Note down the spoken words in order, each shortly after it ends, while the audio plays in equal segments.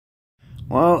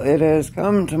Well, it has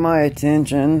come to my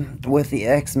attention with the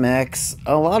X-MAXX,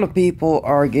 a lot of people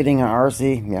are getting an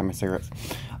RC, my cigarettes.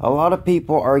 A lot of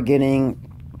people are getting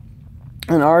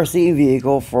an RC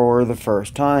vehicle for the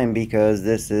first time because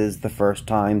this is the first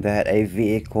time that a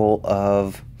vehicle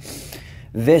of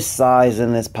this size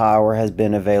and this power has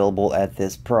been available at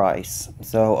this price.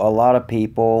 So a lot of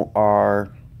people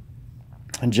are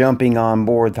jumping on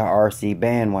board the RC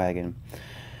bandwagon.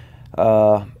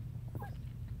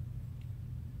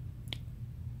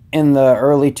 In the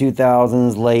early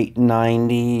 2000s, late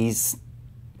 90s,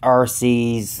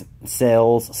 RC's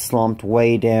sales slumped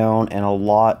way down and a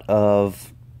lot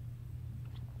of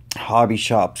hobby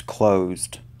shops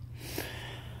closed.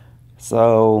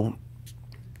 So,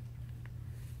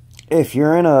 if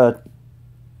you're in a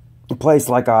place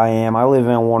like I am, I live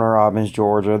in Warner Robins,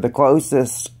 Georgia. The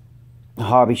closest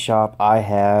hobby shop I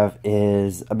have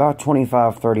is about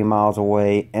 25-30 miles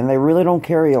away, and they really don't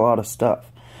carry a lot of stuff.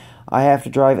 I have to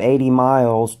drive 80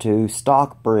 miles to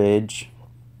Stockbridge,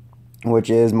 which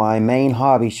is my main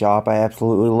hobby shop. I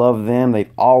absolutely love them.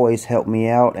 They've always helped me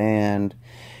out, and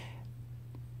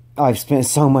I've spent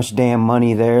so much damn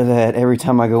money there that every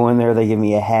time I go in there, they give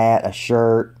me a hat, a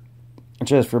shirt,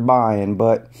 just for buying.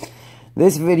 But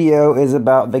this video is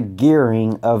about the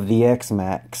gearing of the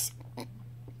X-MAXX.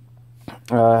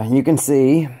 You can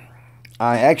see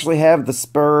I actually have the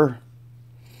Spur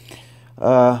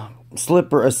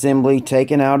slipper assembly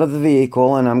taken out of the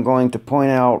vehicle, and I'm going to point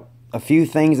out a few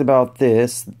things about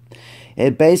this.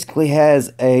 It basically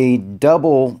has a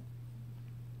double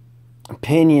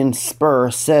pinion spur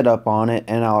setup on it,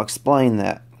 and I'll explain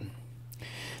that.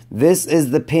 This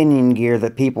is the pinion gear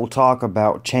that people talk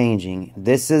about changing.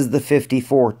 This is the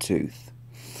 54 tooth.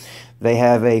 They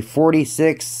have a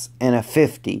 46 and a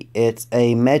 50. It's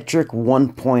a metric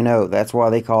 1.0. That's why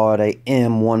they call it a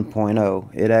M 1.0.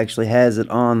 It actually has it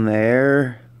on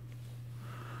there.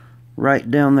 Right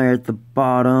down there at the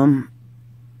bottom.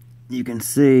 You can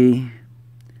see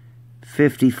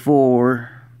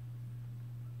 54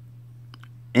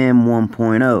 M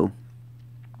 1.0.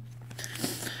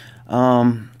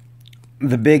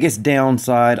 The biggest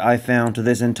downside I found to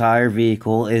this entire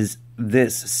vehicle is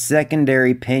this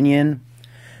secondary pinion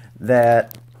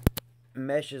that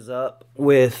meshes up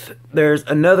with, there's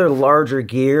another larger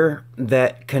gear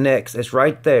that connects. It's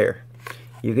right there.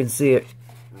 You can see it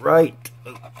right,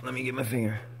 let me get my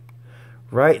finger,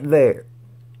 right there.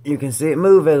 You can see it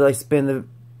move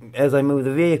as I move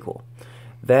the vehicle.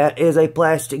 That is a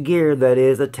plastic gear that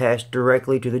is attached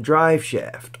directly to the drive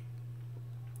shaft.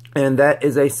 And that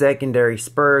is a secondary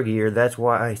spur gear. That's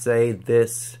why I say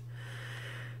this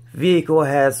vehicle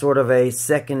has sort of a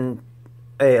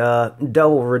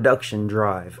double reduction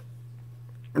drive,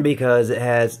 because it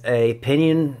has a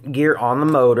pinion gear on the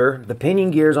motor. The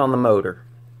pinion gear is on the motor,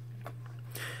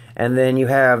 and then you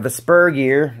have the spur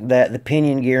gear that the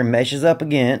pinion gear meshes up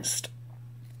against.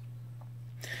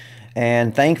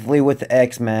 And thankfully with the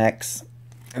X-MAXX,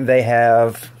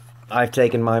 I've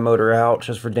taken my motor out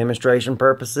just for demonstration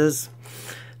purposes.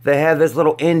 They have this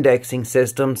little indexing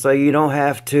system, so you don't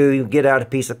have to get out a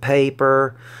piece of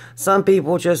paper. Some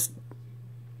people just,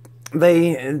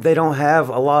 they don't have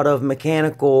a lot of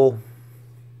mechanical,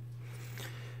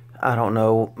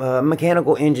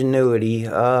 mechanical ingenuity.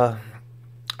 I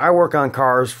work on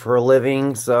cars for a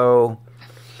living, so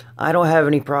I don't have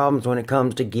any problems when it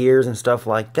comes to gears and stuff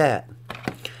like that.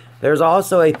 There's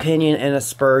also a pinion and a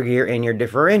spur gear in your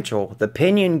differential. The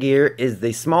pinion gear is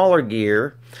the smaller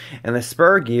gear, and the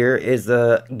spur gear is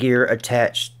the gear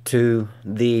attached to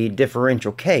the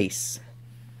differential case.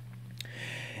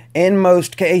 In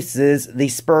most cases, the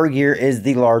spur gear is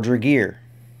the larger gear.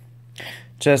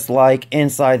 Just like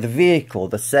inside the vehicle,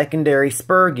 the secondary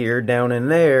spur gear down in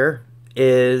there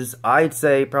is, I'd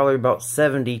say, probably about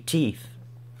 70 teeth.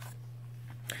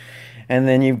 And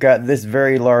then you've got this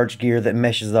very large gear that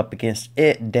meshes up against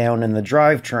it down in the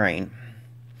drivetrain.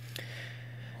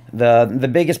 The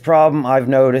biggest problem I've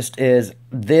noticed is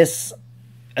this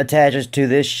attaches to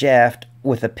this shaft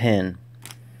with a pin.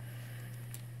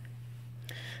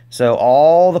 So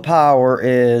all the power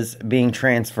is being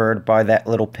transferred by that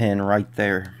little pin right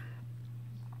there.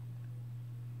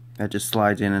 That just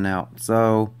slides in and out.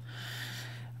 So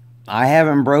I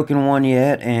haven't broken one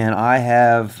yet, and I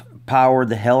have powered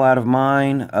the hell out of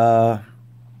mine, but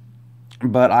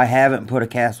I haven't put a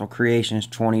Castle Creations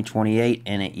 2028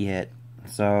 in it yet.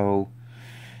 So,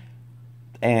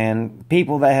 and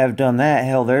people that have done that,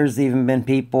 hell, there's even been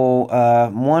people,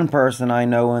 one person I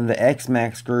know in the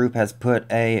X-MAXX group has put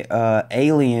a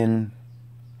alien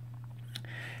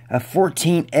a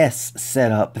 14S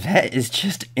setup. That is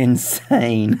just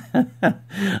insane.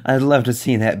 I'd love to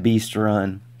see that beast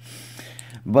run.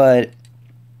 But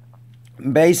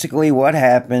basically what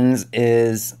happens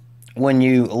is when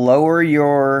you lower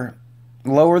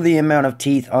the amount of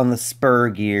teeth on the spur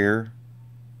gear,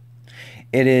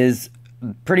 it is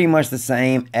pretty much the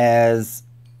same as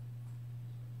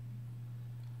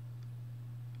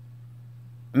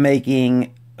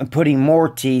putting more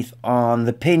teeth on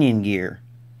the pinion gear.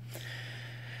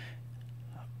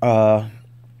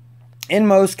 In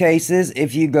most cases,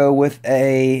 if you go with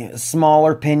a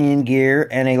smaller pinion gear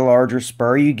and a larger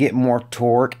spur, you get more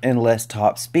torque and less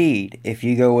top speed. If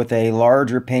you go with a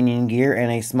larger pinion gear and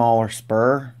a smaller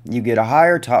spur, you get a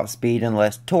higher top speed and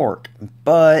less torque.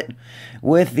 But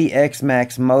with the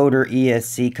X-MAXX motor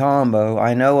ESC combo,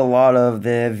 I know a lot of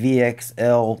the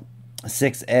VXL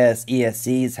 6S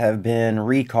ESCs have been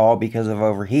recalled because of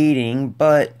overheating,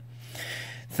 but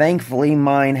thankfully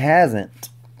mine hasn't.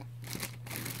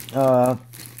 I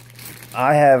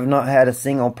have not had a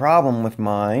single problem with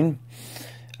mine,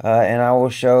 and I will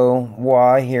show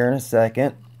why here in a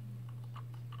second.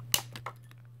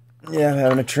 Yeah, I'm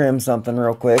having to trim something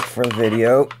real quick for the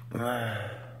video.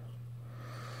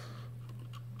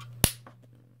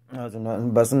 Those are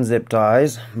nothing but some zip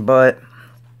ties, but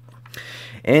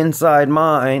inside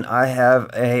mine I have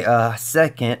a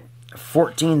second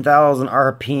 14,000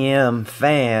 RPM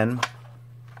fan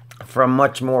from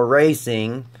Much More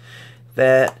Racing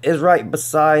that is right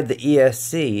beside the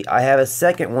ESC. I have a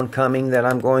second one coming that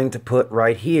I'm going to put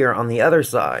right here on the other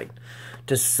side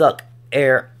to suck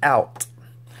air out.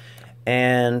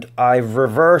 And I've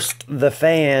reversed the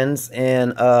fans in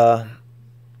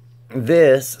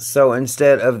this, so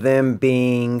instead of them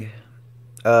being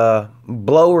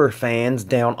blower fans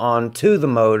down onto the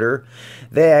motor,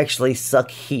 they actually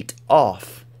suck heat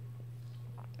off.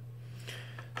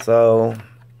 So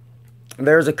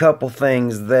there's a couple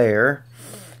things there.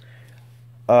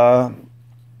 But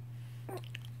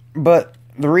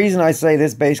the reason I say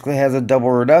this basically has a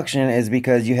double reduction is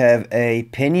because you have a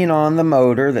pinion on the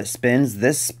motor that spins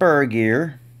this spur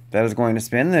gear that is going to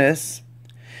spin this,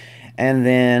 and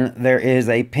then there is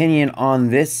a pinion on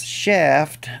this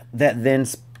shaft that then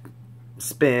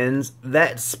spins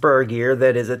that spur gear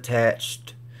that is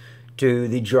attached to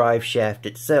the drive shaft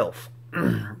itself.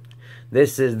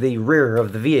 This is the rear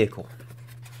of the vehicle,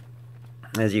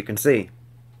 as you can see.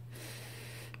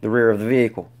 The rear of the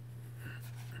vehicle.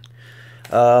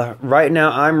 Right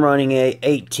now I'm running a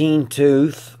 18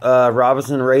 tooth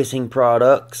Robinson Racing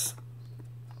Products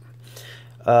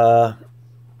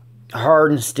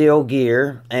hardened steel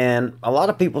gear, and a lot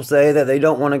of people say that they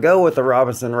don't want to go with the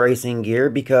Robinson Racing gear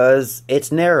because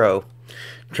it's narrow.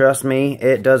 Trust me,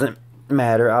 it doesn't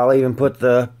matter. I'll even put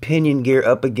the pinion gear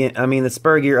up against, the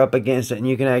spur gear up against it, and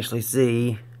you can actually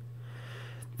see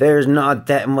there's not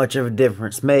that much of a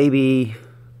difference. Maybe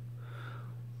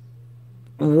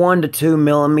 1 to 2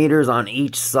 millimeters on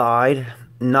each side.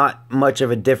 Not much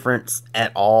of a difference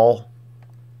at all.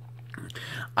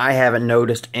 I haven't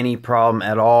noticed any problem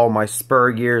at all. My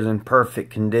spur gear is in perfect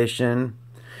condition,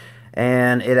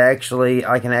 and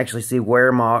I can actually see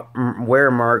wear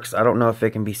marks. I don't know if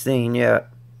it can be seen yet.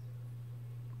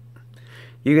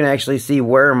 You can actually see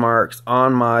wear marks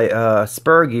on my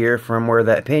spur gear from where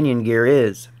that pinion gear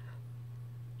is.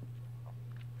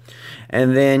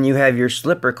 And then you have your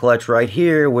slipper clutch right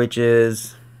here, which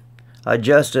is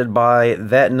adjusted by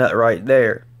that nut right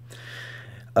there.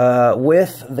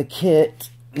 With the kit,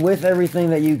 with everything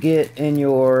that you get in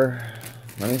your...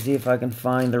 Let me see if I can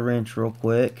find the wrench real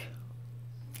quick.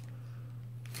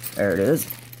 There it is.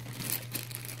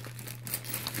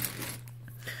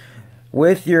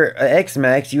 With your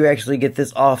X-MAXX, you actually get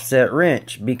this offset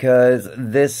wrench because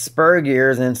this spur gear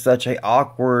is in such an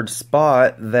awkward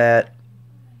spot that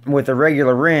with a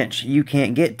regular wrench, you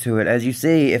can't get to it. As you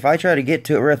see, if I try to get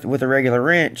to it with a regular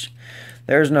wrench,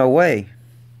 there's no way.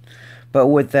 But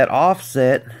with that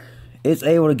offset, it's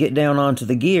able to get down onto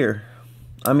the gear.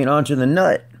 Onto the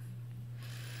nut.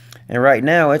 And right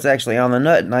now, it's actually on the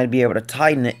nut, and I'd be able to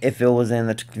tighten it if it was in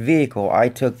the vehicle. I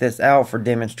took this out for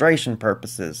demonstration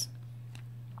purposes.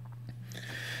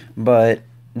 But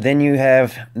then you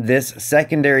have this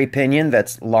secondary pinion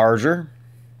that's larger,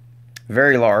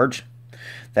 very large,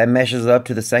 that meshes up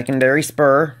to the secondary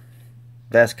spur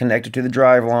that's connected to the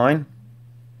drive line.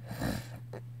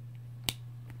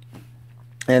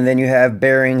 And then you have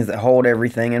bearings that hold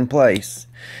everything in place.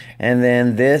 And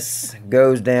then this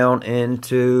goes down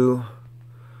into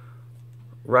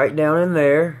right down in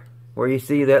there where you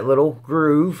see that little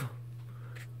groove,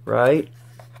 right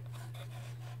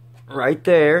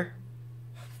there.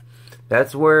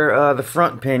 That's where the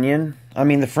front pinion,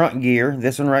 the front gear,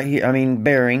 this one right here,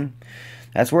 bearing,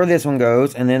 that's where this one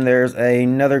goes. And then there's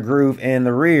another groove in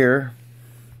the rear.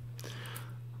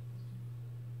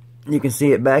 You can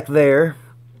see it back there.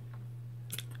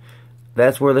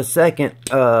 That's where the second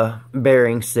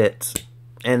bearing sits.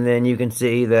 And then you can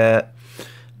see that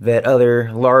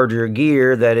other larger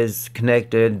gear that is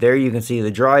connected. There you can see the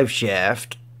drive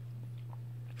shaft.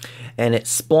 And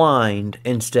it's splined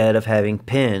instead of having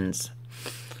pins.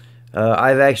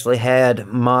 I've actually had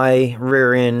my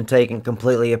rear end taken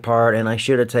completely apart, and I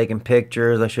should have taken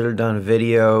pictures. I should have done a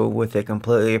video with it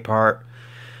completely apart.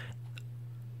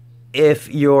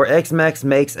 If your X-MAXX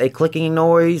makes a clicking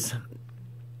noise,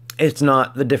 it's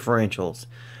not the differentials.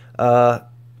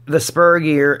 The spur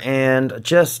gear, and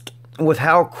just with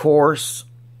how coarse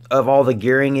of all the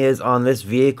gearing is on this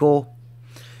vehicle,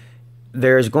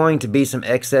 there's going to be some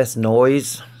excess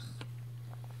noise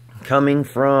coming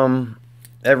from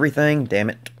everything. Damn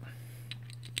it.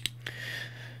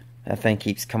 That thing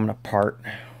keeps coming apart.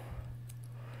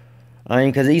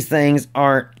 Because these things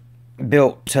aren't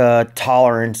built to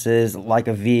tolerances like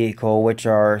a vehicle, which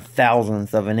are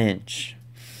thousandths of an inch.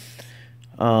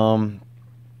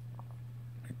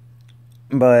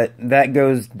 But that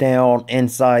goes down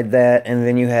inside that, and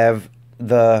then you have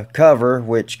the cover,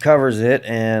 which covers it,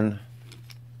 and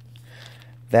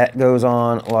that goes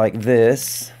on like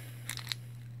this.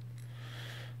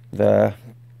 The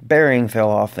bearing fell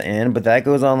off the end, but that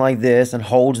goes on like this and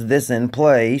holds this in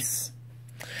place.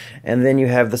 And then you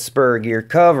have the spur gear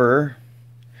cover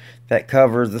that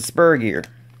covers the spur gear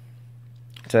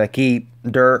to keep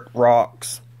dirt,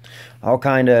 rocks, all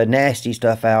kind of nasty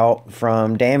stuff out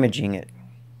from damaging it.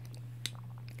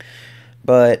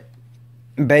 But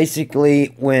basically,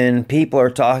 when people are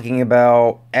talking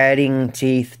about adding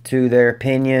teeth to their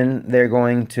pinion, they're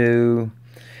going to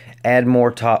add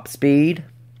more top speed.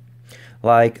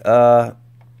 Like a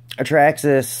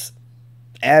Traxxas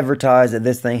advertised that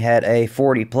this thing had a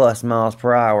 40+ miles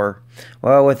per hour.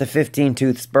 Well, with a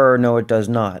 15-tooth spur, no, it does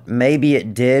not. Maybe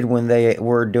it did when they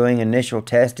were doing initial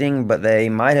testing, but they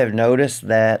might have noticed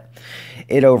that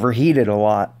it overheated a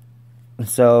lot.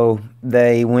 So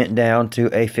they went down to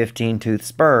a 15-tooth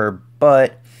spur.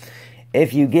 But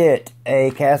if you get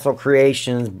a Castle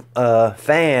Creations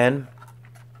fan,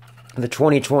 the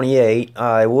 2028,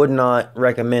 I would not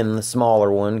recommend the smaller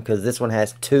one, because this one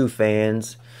has 2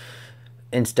 fans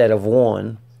instead of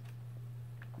 1.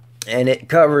 And it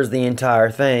covers the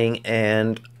entire thing.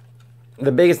 And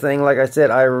the biggest thing, like I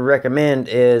said, I recommend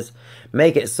is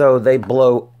make it so they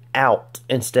blow out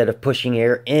instead of pushing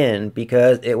air in,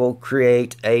 because it will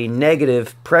create a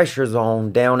negative pressure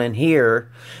zone down in here,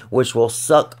 which will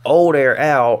suck old air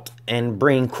out and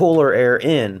bring cooler air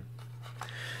in.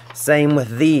 Same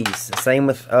with these. Same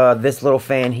with this little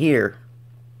fan here.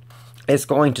 It's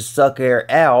going to suck air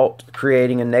out,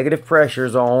 creating a negative pressure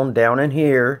zone down in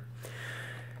here,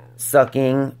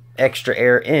 sucking extra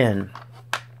air in.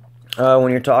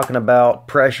 When you're talking about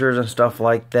pressures and stuff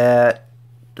like that,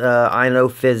 I know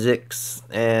physics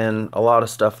and a lot of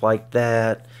stuff like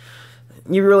that.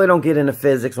 You really don't get into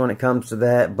physics when it comes to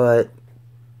that, but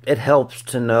it helps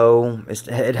to know.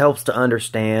 It helps to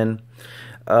understand.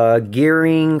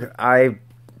 Gearing, I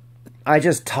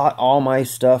just taught all my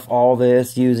stuff, all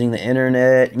this, using the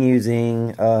internet,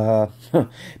 using,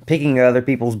 picking other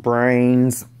people's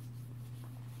brains.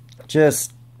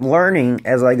 Just learning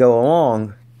as I go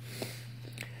along.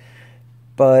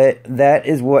 But that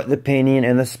is what the pinion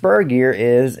and the spur gear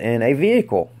is in a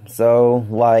vehicle. So,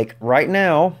 like right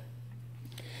now,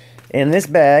 in this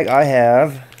bag I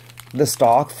have the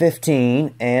stock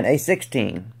 15 and a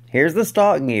 16. Here's the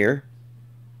stock gear.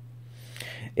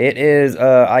 It is,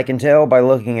 I can tell by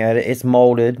looking at it, it's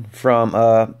molded from,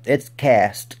 it's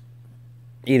cast.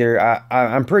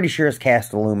 I'm pretty sure it's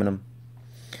cast aluminum.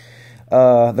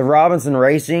 The Robinson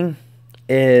Racing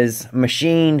is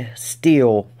machined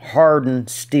steel, hardened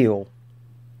steel.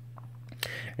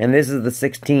 And this is the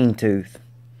 16 tooth.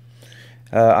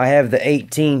 I have the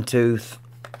 18 tooth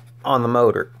on the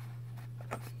motor.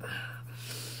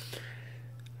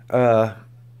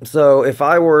 So if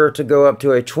I were to go up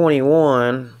to a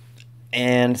 21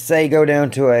 and say go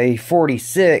down to a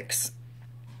 46,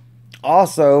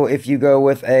 also if you go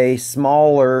with a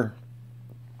smaller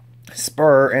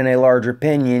spur and a larger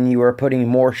pinion, you are putting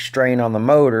more strain on the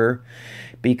motor,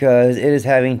 because it is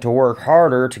having to work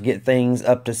harder to get things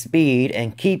up to speed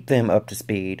and keep them up to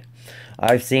speed.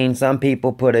 I've seen some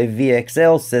people put a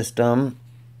VXL system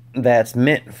that's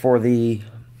meant for the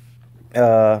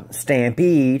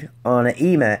Stampede on an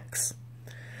X-MAXX.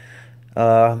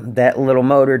 that little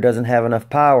motor doesn't have enough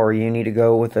power. You need to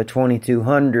go with a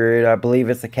 2200. I believe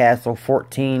it's the Castle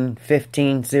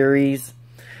 1415 series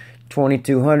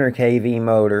 2200 kV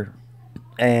motor,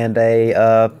 and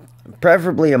a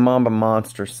preferably a Mamba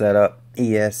Monster setup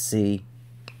ESC.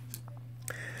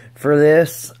 For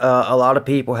this, a lot of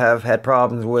people have had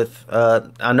problems with,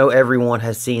 I know everyone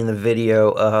has seen the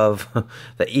video of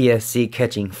the ESC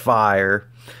catching fire,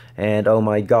 and oh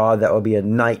my god, that would be a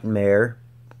nightmare.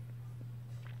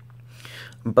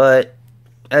 But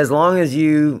as long as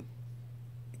you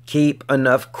keep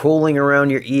enough cooling around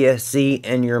your ESC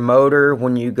and your motor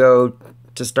when you go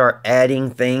to start adding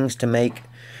things to make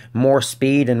more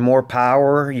speed and more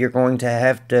power, you're going to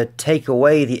have to take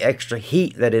away the extra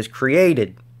heat that is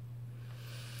created.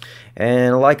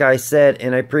 And like I said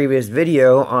in a previous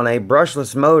video, on a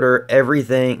brushless motor,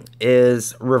 everything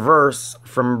is reverse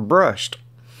from brushed.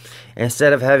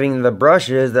 Instead of having the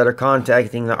brushes that are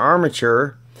contacting the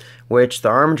armature, which the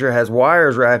armature has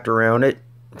wires wrapped around it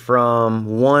from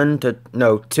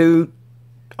 2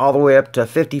 all the way up to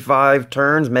 55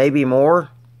 turns, maybe more.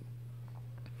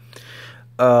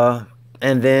 And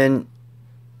then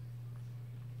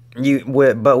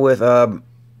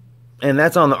and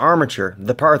that's on the armature,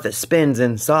 the part that spins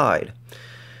inside.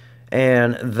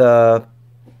 And the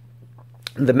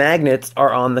magnets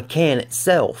are on the can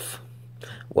itself.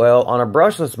 Well, on a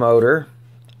brushless motor,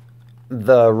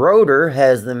 the rotor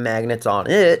has the magnets on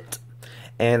it,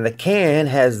 and the can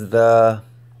has the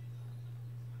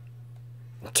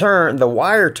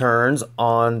wire turns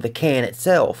on the can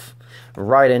itself,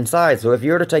 right inside. So if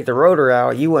you were to take the rotor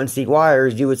out, you wouldn't see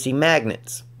wires, you would see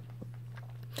magnets.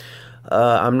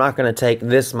 I'm not going to take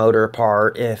this motor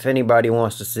apart. If anybody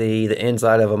wants to see the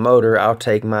inside of a motor, I'll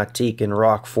take my Teak and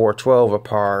Rock 412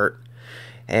 apart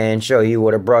and show you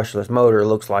what a brushless motor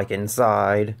looks like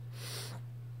inside.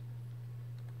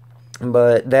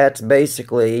 But that's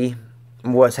basically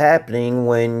what's happening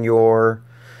when you're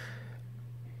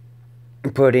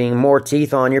putting more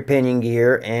teeth on your pinion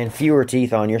gear and fewer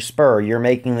teeth on your spur. You're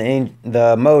making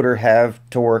the motor have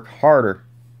to work harder.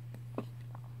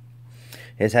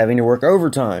 It's having to work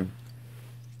overtime.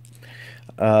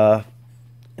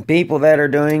 People that are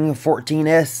doing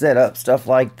 14S setup, stuff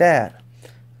like that.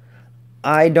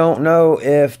 I don't know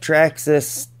if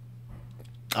Traxxas...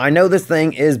 I know this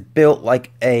thing is built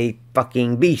like a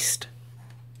fucking beast.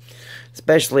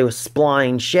 Especially with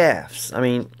spline shafts. I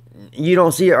mean, you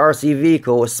don't see an RC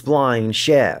vehicle with spline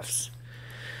shafts.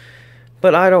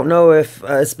 But I don't know if,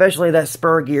 especially that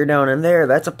spur gear down in there,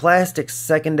 that's a plastic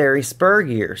secondary spur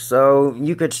gear. So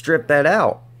you could strip that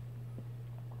out.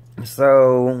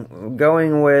 So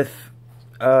going with,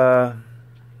 I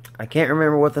can't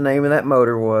remember what the name of that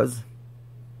motor was.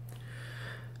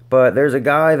 But there's a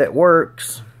guy that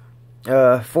works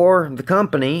for the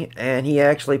company, and he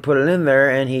actually put it in there,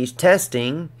 and he's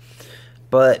testing.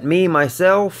 But me,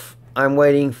 myself, I'm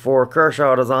waiting for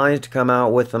Kershaw Designs to come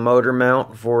out with the motor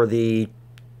mount for the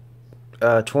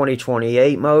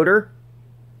 2028 motor.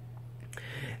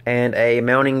 And a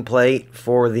mounting plate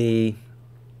for the...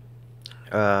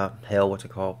 what's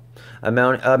it called? A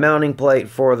mounting plate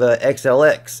for the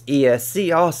XLX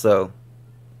ESC also.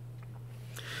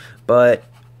 But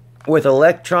with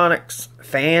electronics,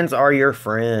 fans are your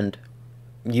friend.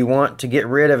 You want to get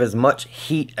rid of as much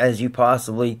heat as you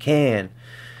possibly can,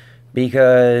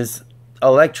 because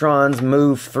electrons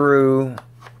move through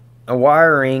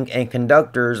wiring and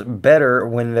conductors better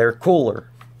when they're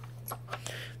cooler.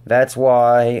 That's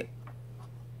why,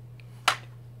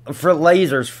 for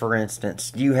lasers, for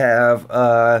instance, you have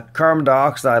carbon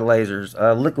dioxide lasers,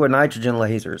 liquid nitrogen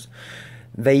lasers.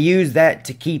 They use that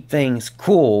to keep things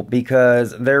cool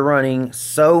because they're running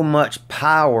so much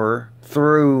power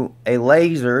through a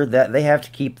laser that they have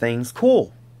to keep things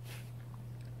cool.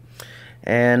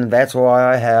 And that's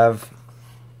why I have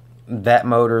that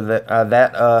motor,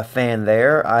 that fan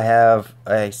there. I have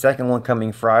a second one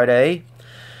coming Friday.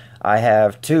 I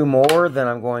have 2 more that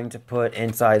I'm going to put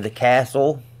inside the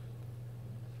castle.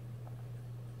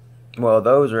 Well,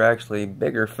 those are actually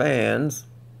bigger fans.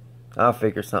 I'll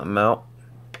figure something out.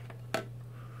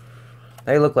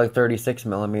 They look like 36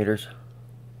 millimeters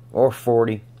or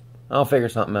 40. I'll figure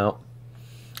something out.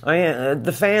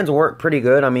 The fans work pretty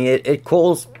good. I mean, it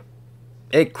cools.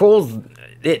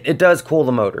 It does cool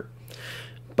the motor,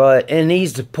 but it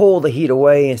needs to pull the heat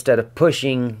away instead of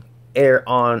pushing air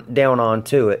down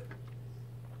onto it.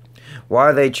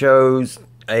 Why they chose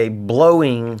a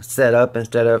blowing setup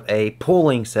instead of a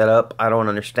pulling setup, I don't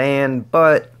understand,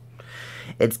 but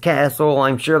it's Castle.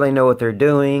 I'm sure they know what they're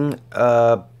doing.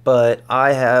 but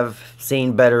I have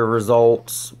seen better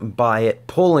results by it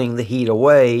pulling the heat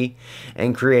away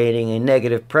and creating a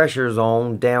negative pressure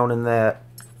zone down in that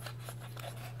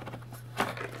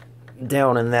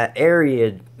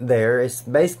area there. It's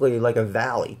basically like a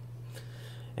valley,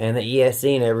 and the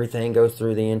ESC and everything goes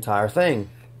through the entire thing.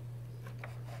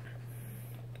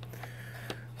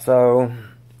 So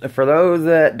for those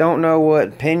that don't know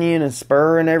what pinion and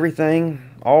spur and everything,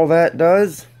 all that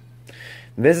does,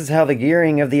 this is how the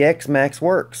gearing of the X-MAXX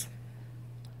works.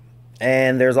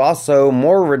 And there's also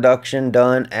more reduction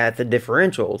done at the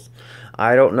differentials.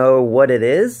 I don't know what it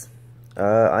is.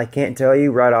 I can't tell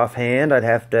you right offhand. I'd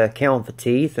have to count the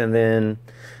teeth and then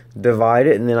divide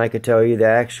it, and then I could tell you the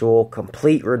actual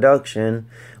complete reduction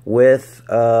with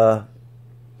I'd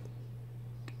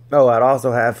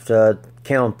also have to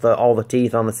count all the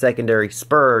teeth on the secondary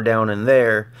spur down in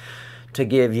there to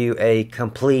give you a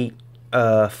complete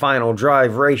final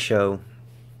drive ratio,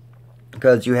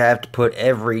 because you have to put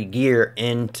every gear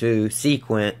into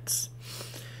sequence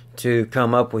to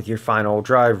come up with your final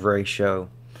drive ratio.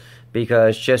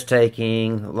 Because just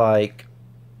taking, like,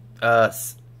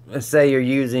 say you're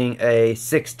using a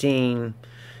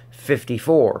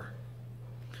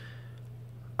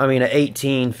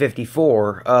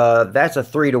 1854, that's a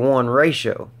 3-to-1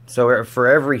 ratio. So for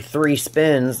every 3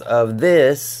 spins of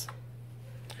this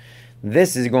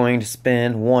is going to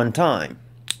spin 1 time,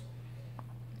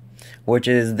 which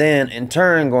is then in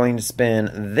turn going to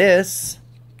spin this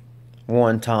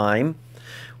 1 time,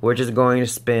 which is going to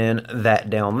spin that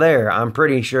down there. I'm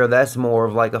pretty sure that's more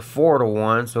of like a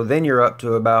 4-to-1. So then you're up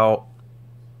to about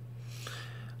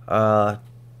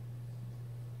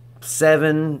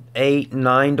 7, 8,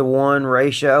 9-to-1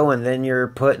 ratio, and then you're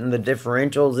putting the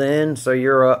differentials in, so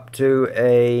you're up to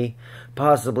a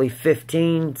possibly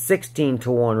 15,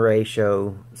 16-to-1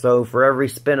 ratio. So for every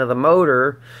spin of the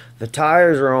motor, the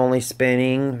tires are only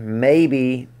spinning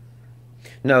the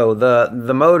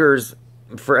motors,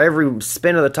 for every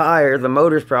spin of the tire, the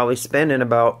motor's probably spinning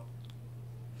about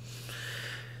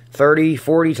 30,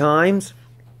 40 times.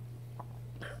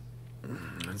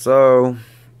 So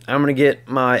I'm going to get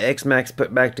my X-MAXX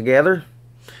put back together,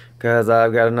 because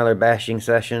I've got another bashing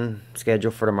session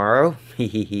scheduled for tomorrow.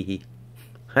 I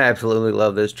absolutely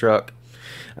love this truck.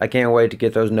 I can't wait to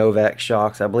get those Novak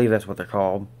shocks. I believe that's what they're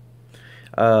called.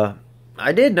 I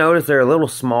did notice they're a little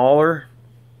smaller.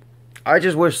 I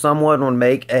just wish someone would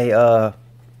make a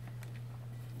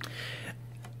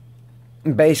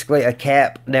basically a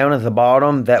cap down at the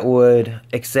bottom that would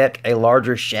accept a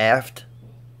larger shaft.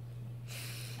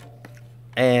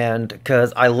 And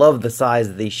because I love the size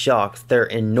of these shocks, they're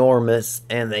enormous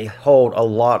and they hold a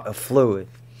lot of fluid.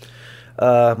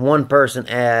 One person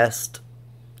asked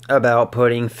about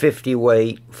putting 50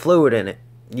 weight fluid in it.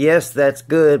 Yes, that's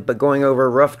good, but going over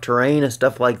rough terrain and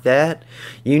stuff like that,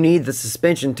 you need the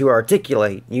suspension to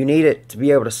articulate. You need it to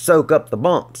be able to soak up the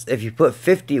bumps. If you put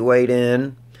 50 weight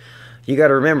in, you got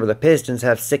to remember the pistons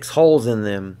have 6 holes in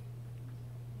them.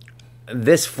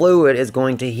 This fluid is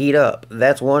going to heat up.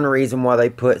 That's one reason why they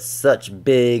put such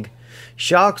big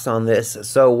shocks on this.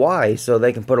 So why? So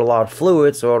they can put a lot of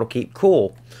fluid so it'll keep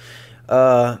cool.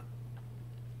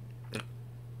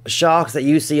 Shocks that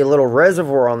you see a little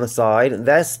reservoir on the side,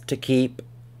 that's to keep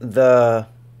the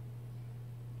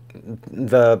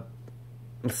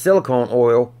silicone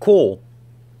oil cool.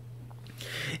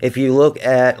 If you look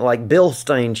at like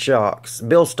Bilstein shocks,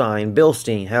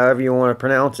 Bilstein, however you want to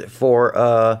pronounce it, for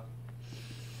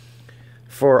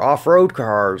off-road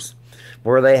cars,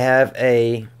 where they have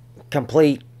a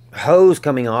complete hose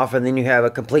coming off and then you have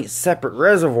a complete separate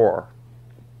reservoir.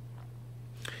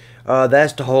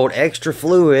 That's to hold extra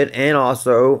fluid and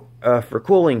also for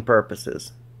cooling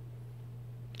purposes.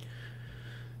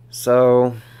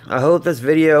 So I hope this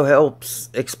video helps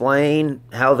explain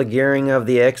how the gearing of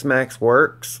the X-MAXX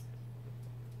works.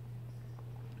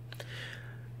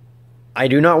 I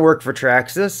do not work for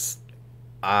Traxxas.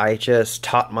 I just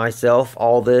taught myself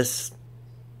all this.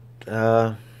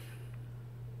 I'm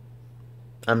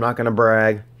not going to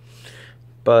brag,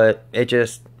 but it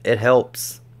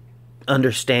helps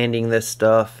understanding this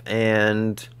stuff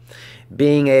and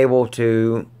being able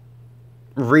to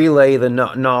relay the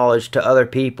knowledge to other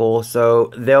people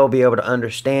so they'll be able to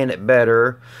understand it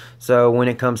better. So when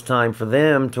it comes time for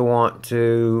them to want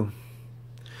to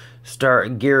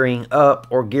start gearing up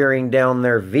or gearing down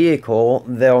their vehicle,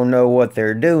 they'll know what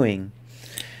they're doing.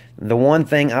 The one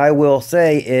thing I will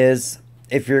say is,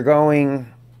 if you're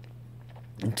going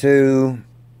to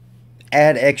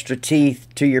add extra teeth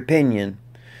to your pinion,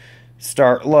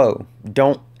 start low.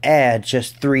 Don't add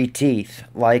just 3 teeth.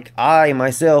 Like I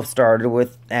myself started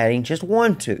with adding just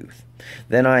 1 tooth.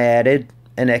 Then I added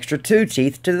an extra 2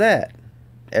 teeth to that.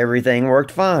 Everything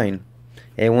worked fine.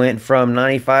 It went from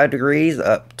 95 degrees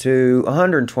up to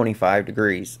 125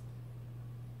 degrees.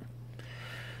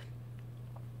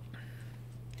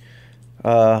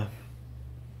 And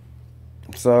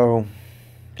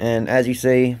as you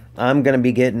see, I'm going to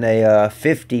be getting a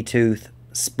 50 tooth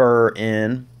spur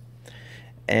in,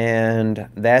 and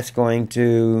that's going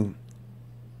to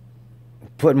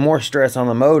put more stress on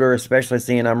the motor, especially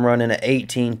seeing I'm running an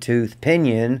 18 tooth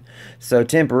pinion. So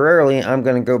temporarily I'm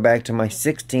going to go back to my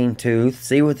 16 tooth,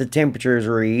 see what the temperatures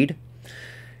read,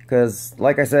 because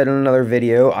like I said in another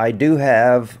video, I do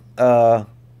have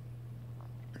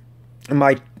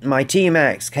my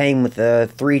X-MAXX came with a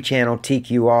 3-channel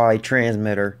TQI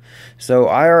transmitter, so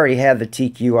I already have the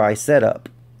TQI set up.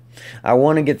 I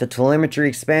want to get the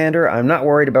telemetry expander. I'm not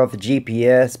worried about the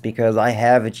GPS because I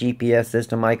have a GPS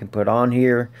system I can put on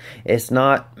here. It's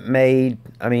not made,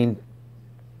 I mean,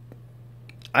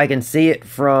 I can see it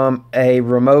from a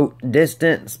remote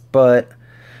distance, but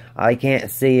I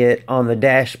can't see it on the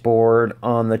dashboard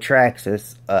on the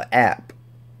Traxxas app.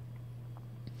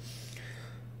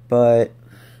 But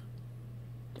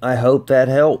I hope that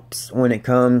helps when it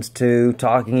comes to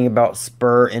talking about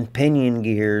spur and pinion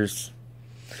gears.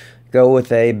 Go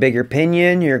with a bigger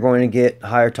pinion, you're going to get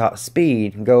higher top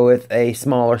speed. Go with a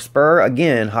smaller spur,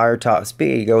 again, higher top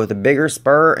speed. Go with a bigger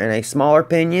spur and a smaller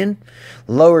pinion,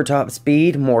 lower top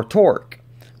speed, more torque.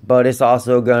 But it's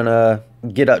also going to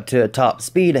get up to top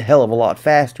speed a hell of a lot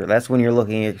faster. That's when you're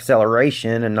looking at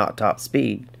acceleration and not top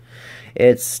speed.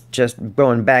 It's just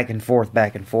going back and forth,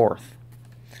 back and forth.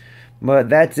 But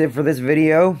that's it for this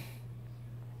video.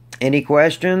 Any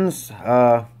questions?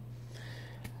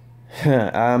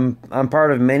 I'm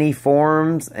part of many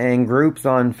forums and groups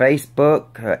on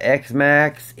Facebook,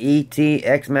 X-MAXX, ET,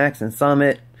 X-MAXX, and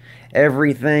Summit.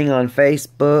 Everything on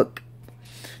Facebook.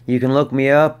 You can look me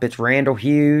up. It's Randall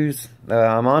Hughes.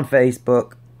 I'm on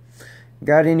Facebook.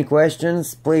 Got any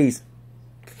questions? Please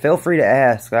feel free to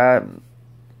ask.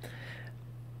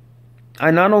 I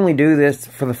not only do this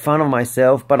for the fun of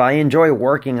myself, but I enjoy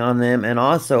working on them and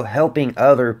also helping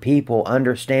other people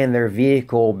understand their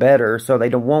vehicle better so they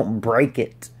won't break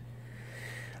it.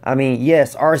 I mean,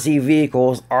 yes, RC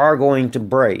vehicles are going to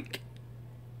break.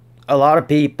 A lot of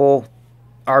people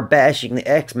are bashing the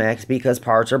X-MAXX because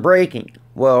parts are breaking.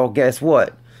 Well, guess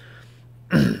what?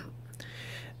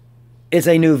 It's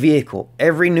a new vehicle.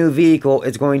 Every new vehicle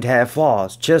is going to have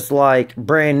flaws. Just like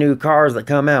brand new cars that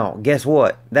come out. Guess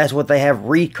what? That's what they have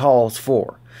recalls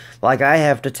for. Like I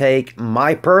have to take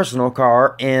my personal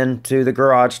car into the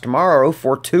garage tomorrow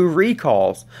for 2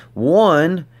 recalls.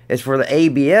 One is for the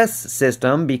ABS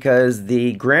system because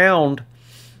the ground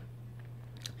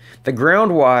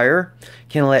wire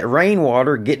can let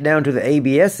rainwater get down to the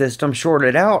ABS system, short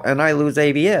it out, and I lose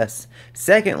ABS.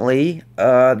 Secondly,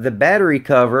 the battery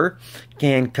cover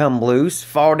can come loose,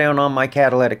 fall down on my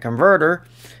catalytic converter,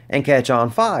 and catch on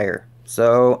fire.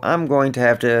 So I'm going to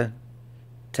have to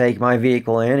take my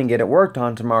vehicle in and get it worked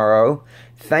on tomorrow.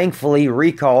 Thankfully,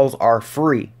 recalls are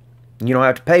free. You don't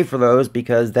have to pay for those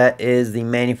because that is the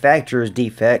manufacturer's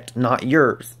defect, not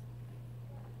yours.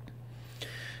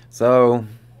 So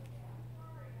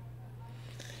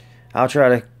I'll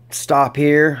try to stop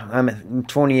here. I'm at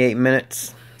 28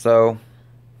 minutes. So,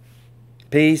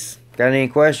 peace. Got any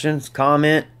questions?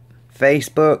 Comment.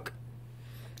 Facebook.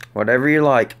 Whatever you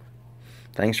like.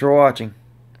 Thanks for watching.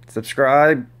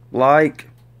 Subscribe. Like.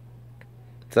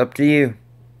 It's up to you.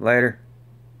 Later.